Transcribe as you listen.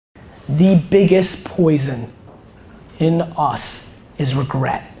The biggest poison in us is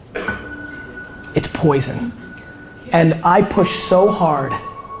regret. It's poison. And I push so hard,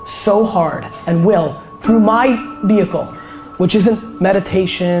 and will, through my vehicle, which isn't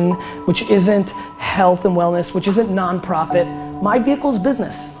meditation, which isn't health and wellness, which isn't nonprofit. My vehicle is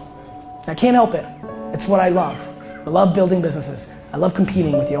business. I can't help it. It's what I love. I love building businesses. I love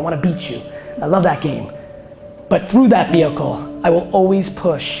competing with you. I want to beat you. I love that game. But through that vehicle, I will always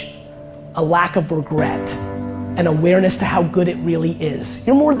push a lack of regret and awareness to how good it really is.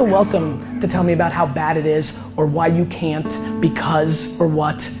 You're more than welcome to tell me about how bad it is or why you can't because or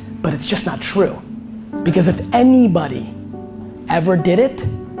what, but it's just not true. Because if anybody ever did it,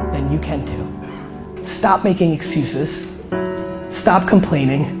 then you can too. Stop making excuses. Stop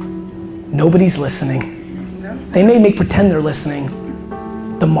complaining. Nobody's listening. They may pretend they're listening.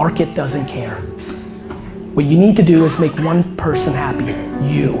 The market doesn't care. What you need to do is make one person happy,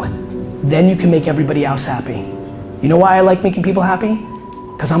 you. Then you can make everybody else happy. You know why I like making people happy?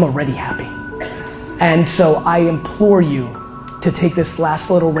 Because I'm already happy. And so I implore you to take this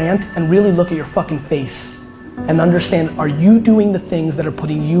last little rant and really look at your fucking face and understand, are you doing the things that are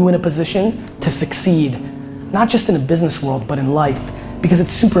putting you in a position to succeed? Not just in a business world, but in life. Because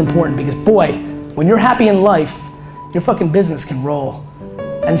it's super important, because boy, when you're happy in life, your fucking business can roll.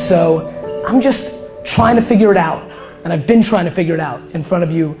 And so I'm just trying to figure it out. And I've been trying to figure it out in front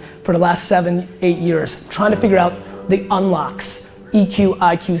of you for the last 7-8 years. Trying to figure out the unlocks. EQ,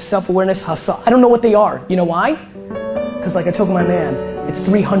 IQ, self-awareness, hustle. I don't know what they are. You know why? Because like I told my man, it's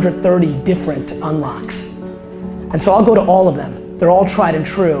 330 different unlocks. And so I'll go to all of them. They're all tried and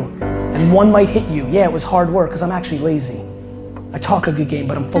true. And one might hit you. Yeah, it was hard work because I'm actually lazy. I talk a good game,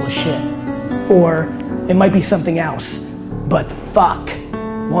 but I'm full of shit. Or it might be something else. But fuck,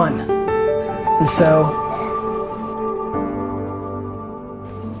 one. And so,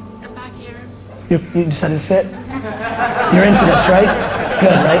 you decided to sit? You're into this, right? It's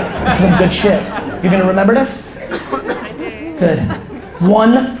good, right? This is some good shit. You're gonna remember this? I do. Good.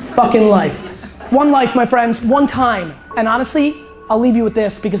 One fucking life. One life, my friends, one time. And honestly, I'll leave you with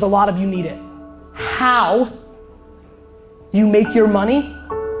this because a lot of you need it. How you make your money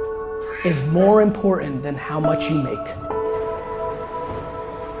is more important than how much you make.